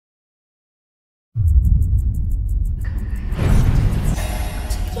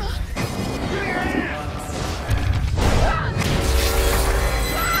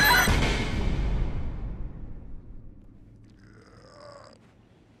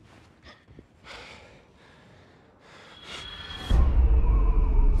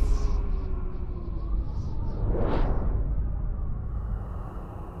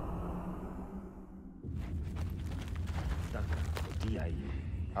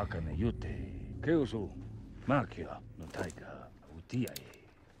Hakanayute, Keusu, Makia, no Taika, Utiae.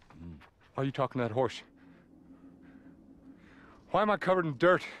 Why are you talking to that horse? Why am I covered in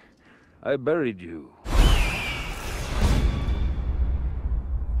dirt? I buried you.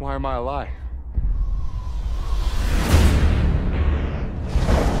 Why am I alive?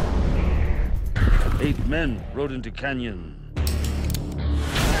 Eight men rode into canyon.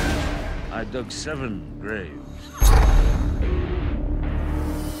 I dug 7 graves.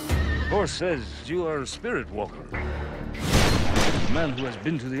 Horse says you are a spirit walker. A man who has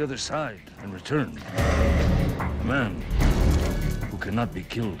been to the other side and returned. A man who cannot be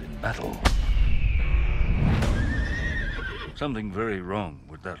killed in battle. Something very wrong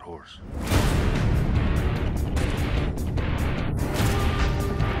with that horse.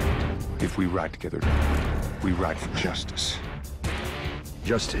 If we ride together, we ride for justice.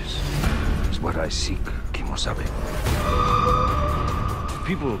 Justice is what I seek, Kimosabe.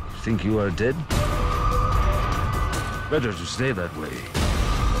 People think you are dead. Better to stay that way.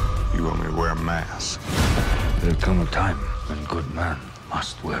 You want me to wear a mask? There'll come a time when good man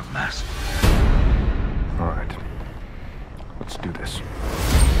must wear mask. All right. Let's do this.